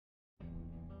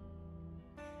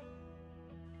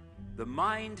The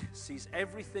mind sees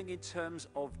everything in terms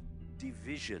of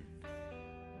division.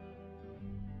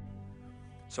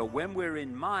 So when we're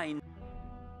in mind,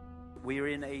 we're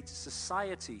in a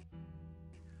society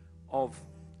of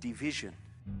division.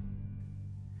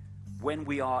 When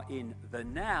we are in the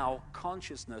now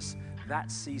consciousness,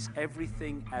 that sees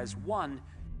everything as one,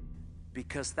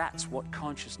 because that's what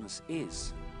consciousness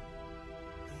is.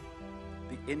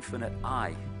 The infinite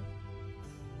I.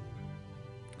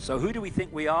 So who do we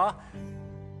think we are?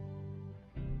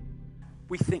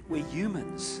 We think we're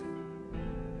humans.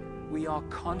 We are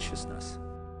consciousness.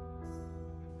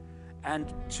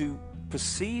 And to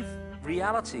perceive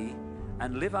reality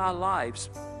and live our lives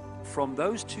from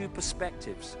those two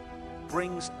perspectives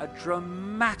brings a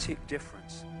dramatic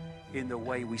difference in the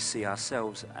way we see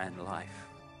ourselves and life.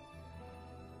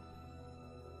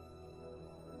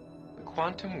 The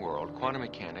quantum world, quantum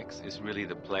mechanics, is really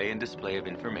the play and display of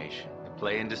information, the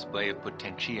play and display of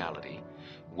potentiality,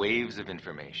 waves of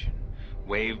information,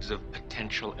 waves of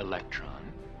potential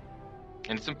electron.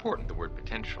 And it's important, the word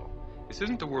potential. This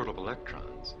isn't the world of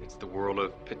electrons, it's the world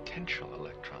of potential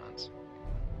electrons.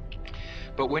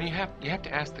 But when you have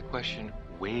to ask the question,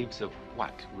 waves of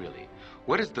what, really?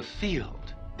 What is the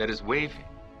field that is waving?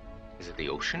 Is it the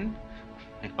ocean?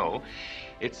 No,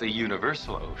 it's a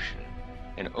universal ocean,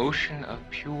 an ocean of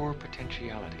pure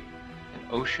potentiality, an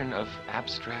ocean of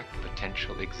abstract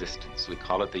potential existence. We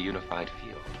call it the unified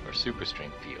field, or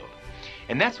superstring field.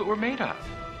 And that's what we're made of.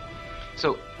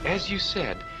 So, as you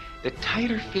said, the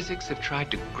tighter physics have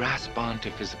tried to grasp onto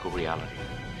physical reality,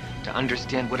 to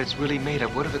understand what it's really made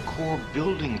of. What are the core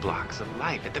building blocks of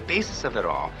life, at the basis of it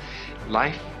all?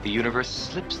 Life, the universe,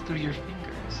 slips through your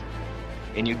fingers,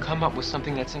 and you come up with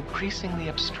something that's increasingly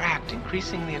abstract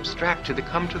to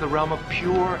come to the realm of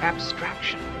pure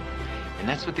abstraction. And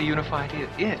that's what the unified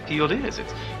field is.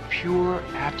 It's pure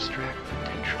abstract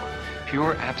potential,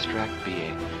 pure abstract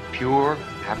being, pure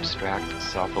abstract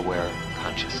self-aware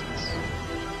consciousness,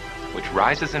 which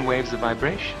rises in waves of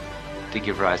vibration to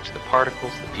give rise to the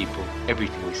particles, the people,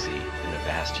 everything we see in the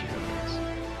vast universe.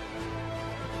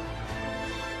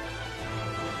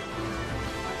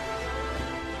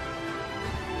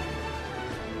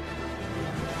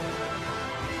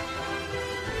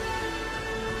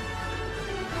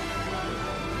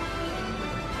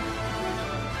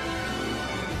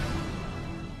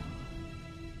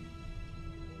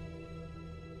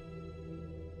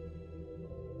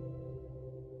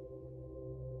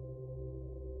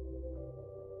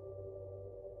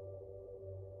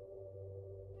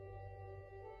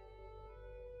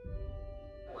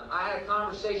 I had a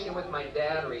conversation with my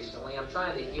dad recently. I'm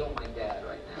trying to heal my dad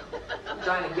right now. I'm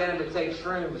trying to get him to take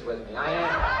shrooms with me. I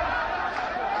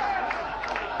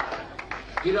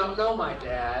am. You don't know my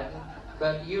dad,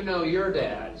 but you know your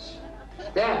dad's.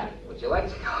 Dad, would you like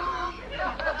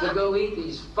to go eat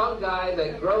these fungi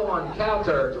that grow on cow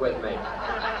turds with me?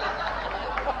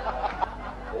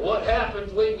 What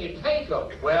happens when you take them?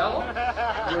 Well,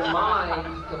 your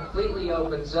mind completely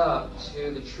opens up to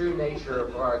the true nature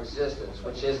of our existence,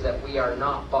 which is that we are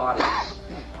not bodies,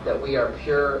 that we are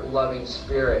pure, loving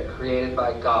spirit created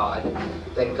by God,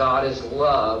 that God is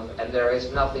love, and there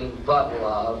is nothing but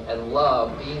love, and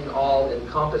love, being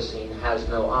all-encompassing, has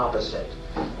no opposite.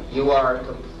 You are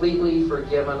completely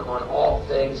forgiven on all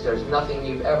things. There's nothing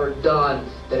you've ever done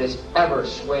that has ever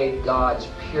swayed God's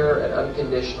pure and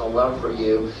unconditional love for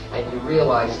you. And you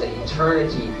realize that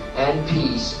eternity and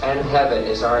peace and heaven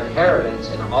is our inheritance,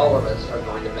 and all of us are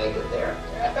going to make it there.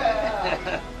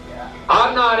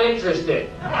 I'm not interested.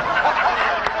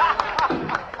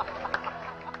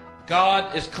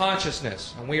 God is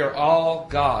consciousness, and we are all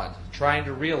God, trying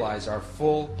to realize our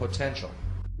full potential.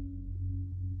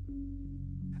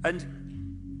 And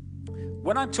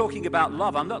when I'm talking about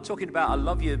love, I'm not talking about I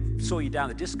love you, saw you down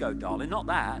the disco, darling, not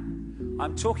that.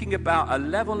 I'm talking about a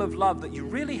level of love that you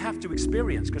really have to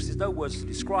experience, because there's no words to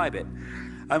describe it.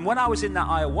 And when I was in that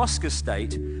ayahuasca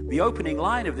state, the opening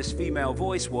line of this female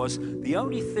voice was, the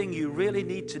only thing you really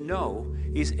need to know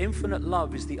is infinite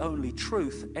love is the only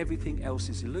truth, everything else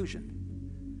is illusion.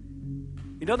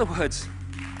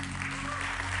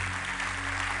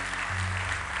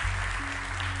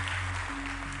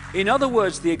 In other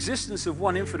words, the existence of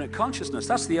one infinite consciousness,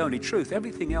 that's the only truth.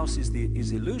 Everything else is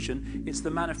illusion. It's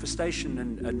the manifestation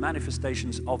and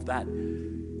manifestations of that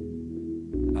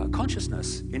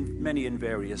consciousness in many and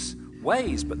various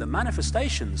ways. But the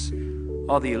manifestations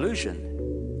are the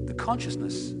illusion. The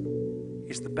consciousness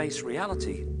is the base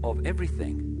reality of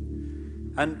everything.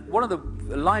 And one of the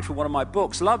line from one of my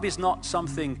books, love is not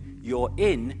something you're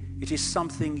in, it is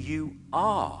something you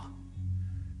are.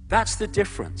 That's the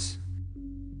difference.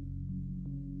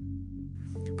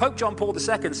 Pope John Paul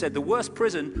II said the worst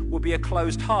prison would be a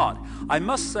closed heart. I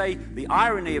must say the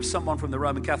irony of someone from the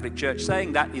Roman Catholic Church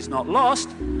saying that is not lost,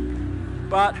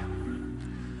 but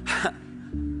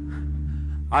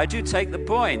I do take the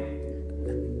point.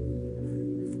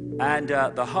 And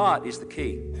the heart is the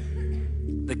key.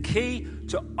 The key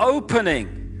to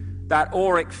opening that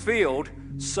auric field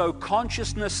so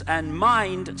consciousness and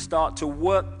mind start to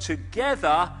work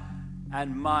together.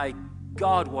 And my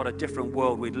God, what a different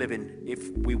world we'd live in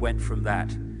if we went from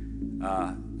that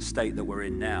state that we're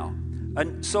in now.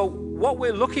 And so what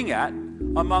we're looking at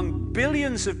among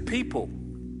billions of people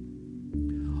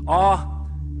are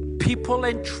people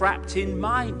entrapped in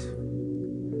mind.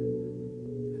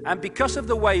 And because of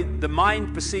the way the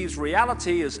mind perceives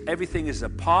reality as everything is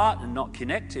apart and not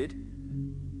connected,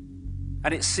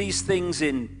 and it sees things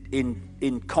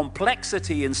in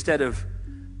complexity instead of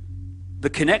the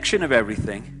connection of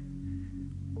everything,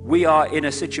 we are in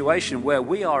a situation where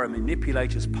we are a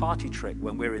manipulator's party trick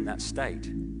when we're in that state.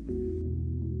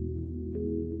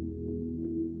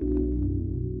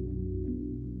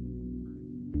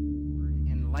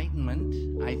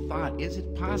 Enlightenment, I thought, is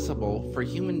it possible for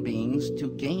human beings to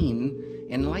gain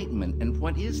enlightenment? And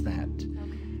what is that?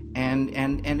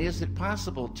 And is it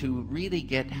possible to really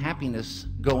get happiness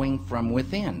going from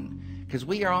within? Because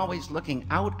we are always looking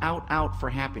out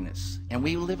for happiness. And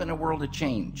we live in a world of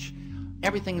change.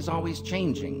 Everything is always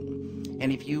changing.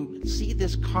 And if you see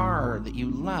this car that you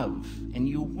love and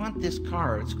you want this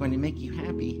car, it's going to make you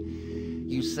happy,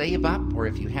 you save up, or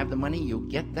if you have the money, you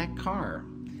get that car.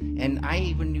 And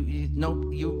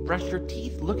you brush your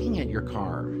teeth looking at your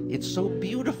car. It's so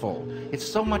beautiful. It's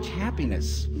so much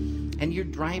happiness. And you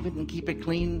drive it and keep it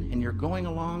clean and you're going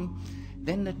along.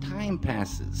 Then the time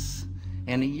passes.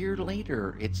 And a year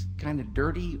later, it's kind of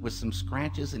dirty with some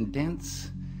scratches and dents.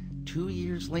 2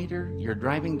 years later, you're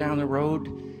driving down the road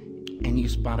and you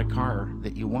spot a car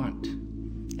that you want.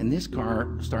 And this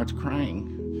car starts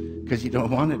crying because you don't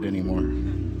want it anymore.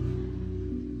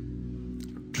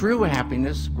 True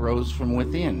happiness grows from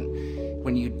within.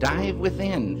 When you dive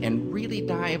within and really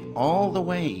dive all the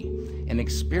way and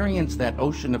experience that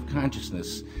ocean of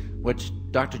consciousness, which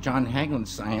Dr. John Hagelin's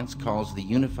science calls the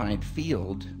unified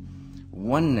field,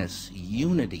 oneness,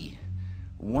 unity,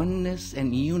 oneness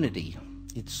and unity.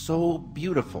 It's so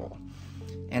beautiful.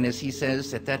 And as he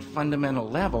says, at that fundamental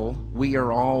level, we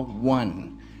are all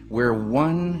one. We're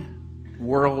one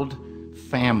world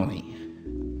family.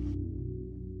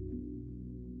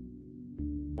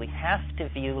 We have to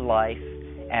view life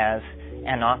as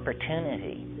an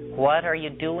opportunity. What are you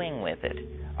doing with it?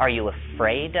 Are you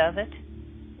afraid of it?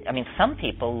 I mean, some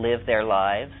people live their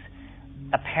lives.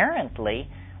 Apparently,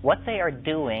 what they are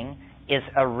doing is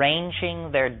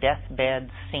arranging their deathbed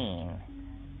scene.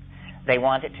 They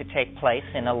want it to take place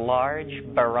in a large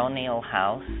baronial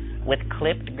house with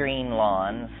clipped green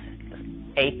lawns,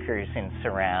 acres in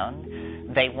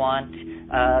surround. They want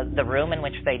the room in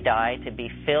which they die to be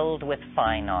filled with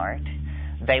fine art.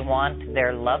 They want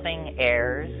their loving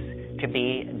heirs to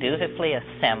be dutifully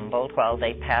assembled while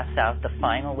they pass out the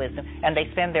final wisdom. And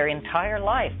they spend their entire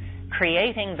life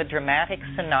creating the dramatic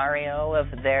scenario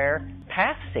of their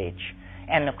passage.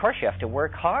 And of course you have to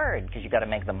work hard because you've got to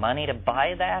make the money to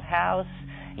buy that house.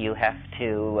 You have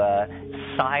to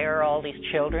sire all these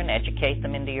children, educate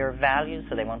them into your values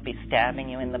so they won't be stabbing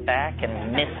you in the back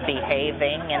and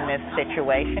misbehaving in this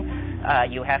situation.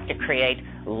 You have to create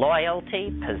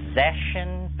loyalty,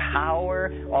 possession,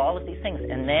 power, all of these things.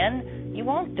 And then you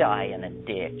won't die in a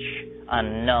ditch,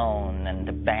 unknown and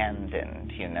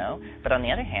abandoned, you know. But on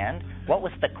the other hand, what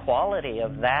was the quality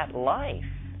of that life,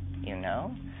 you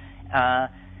know?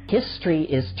 History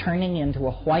is turning into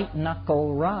a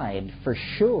white-knuckle ride, for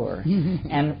sure.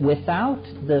 And without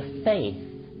the faith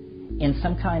in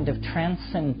some kind of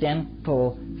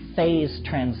transcendental phase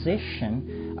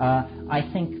transition, I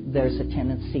think there's a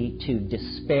tendency to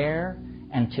despair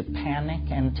and to panic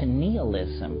and to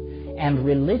nihilism. And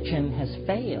religion has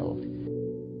failed.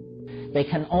 They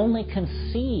can only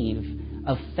conceive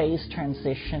of phase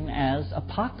transition as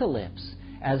apocalypse,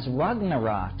 as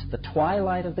Ragnarok, the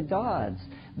twilight of the gods.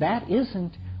 That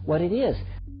isn't what it is.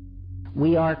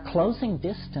 We are closing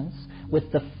distance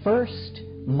with the first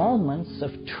moments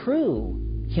of true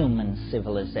human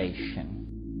civilization.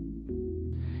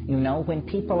 You know, when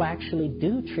people actually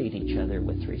do treat each other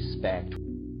with respect,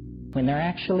 when there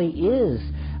actually is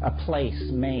a place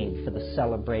made for the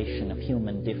celebration of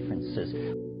human differences,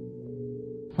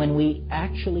 when we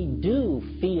actually do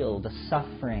feel the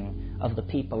suffering of the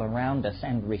people around us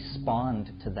and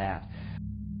respond to that.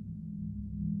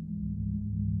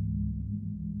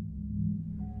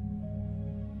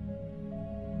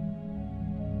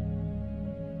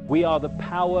 We are the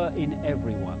power in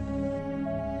everyone.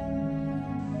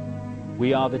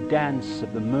 We are the dance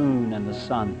of the moon and the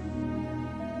sun.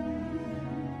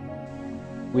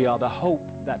 We are the hope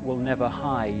that will never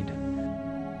hide.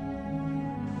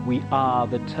 We are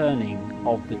the turning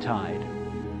of the tide.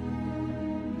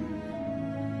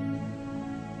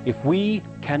 If we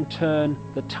can turn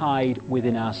the tide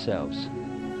within ourselves,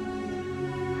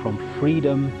 from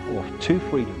freedom or to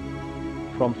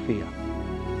freedom, from fear,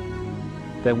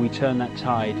 then we turn that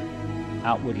tide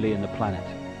outwardly in the planet.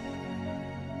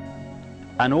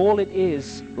 And all it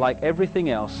is, like everything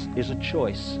else, is a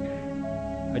choice.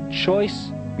 A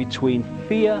choice between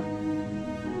fear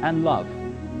and love.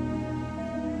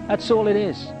 That's all it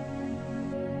is.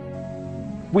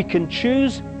 We can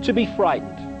choose to be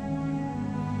frightened.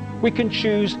 We can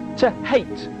choose to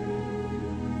hate.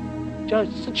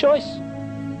 It's a choice.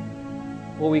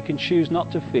 Or we can choose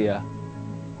not to fear.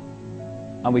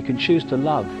 And we can choose to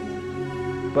love.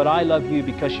 But I love you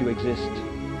because you exist.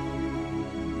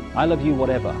 I love you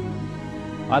whatever.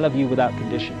 I love you without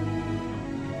condition.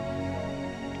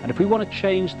 And if we want to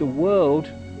change the world,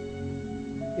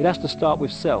 it has to start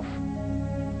with self.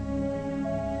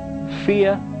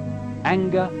 Fear,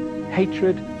 anger,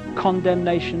 hatred,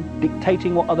 condemnation,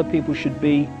 dictating what other people should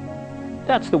be,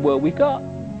 that's the world we've got.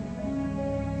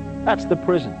 That's the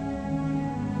prison.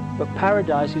 But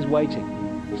paradise is waiting.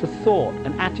 It's a thought,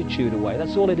 an attitude away.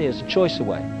 That's all it is, a choice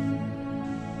away.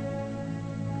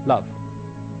 Love.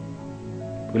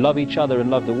 If we love each other and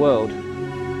love the world,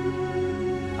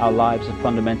 our lives are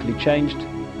fundamentally changed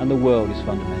and the world is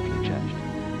fundamentally changed.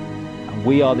 And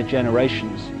we are the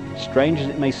generations, strange as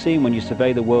it may seem when you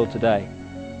survey the world today,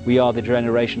 we are the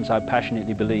generations, I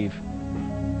passionately believe,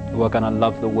 who are going to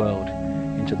love the world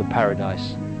into the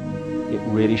paradise it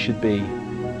really should be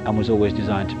and was always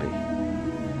designed to be.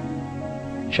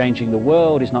 Changing the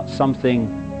world is not something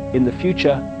in the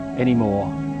future anymore.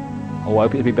 Oh, I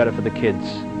hope it'll be better for the kids.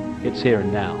 It's here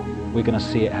and now. We're going to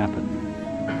see it happen.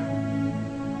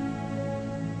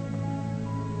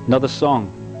 Another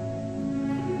song,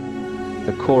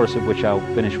 the chorus of which I'll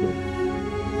finish with.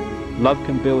 Love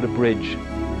can build a bridge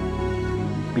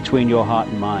between your heart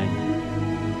and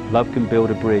mine. Love can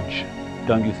build a bridge.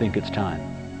 Don't you think it's time?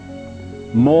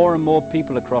 More and more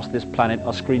people across this planet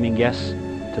are screaming yes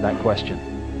to that question.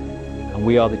 And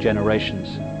we are the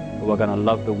generations who are going to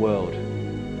love the world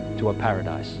to a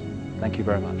paradise. Thank you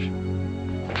very much.